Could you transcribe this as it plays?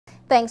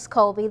Thanks,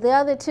 Colby. The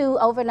other two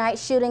overnight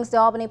shootings the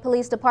Albany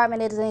Police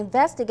Department is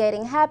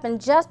investigating happened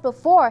just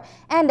before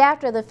and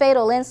after the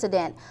fatal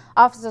incident.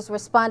 Officers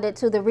responded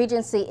to the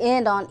Regency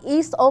Inn on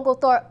East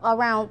Oglethorpe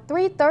around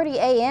 3:30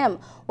 a.m.,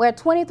 where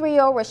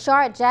 23-year-old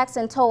Rashard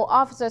Jackson told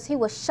officers he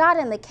was shot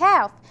in the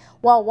calf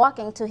while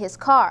walking to his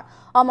car.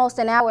 Almost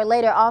an hour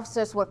later,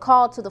 officers were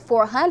called to the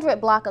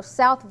 400 block of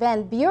South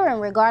Van Buren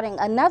regarding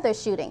another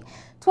shooting.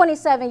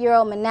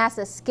 27-year-old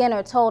Manasseh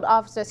Skinner told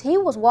officers he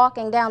was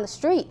walking down the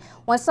street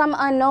when some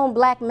unknown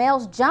black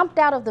males jumped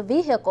out of the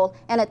vehicle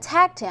and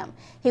attacked him.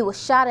 He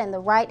was shot in the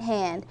right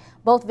hand.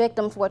 Both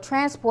victims were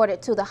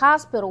transported to the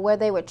hospital where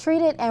they were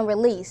treated and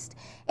released.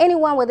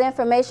 Anyone with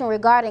information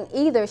regarding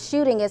either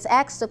shooting is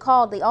asked to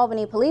call the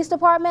Albany Police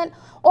Department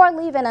or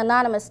leave an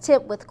anonymous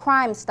tip with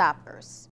Crime Stoppers.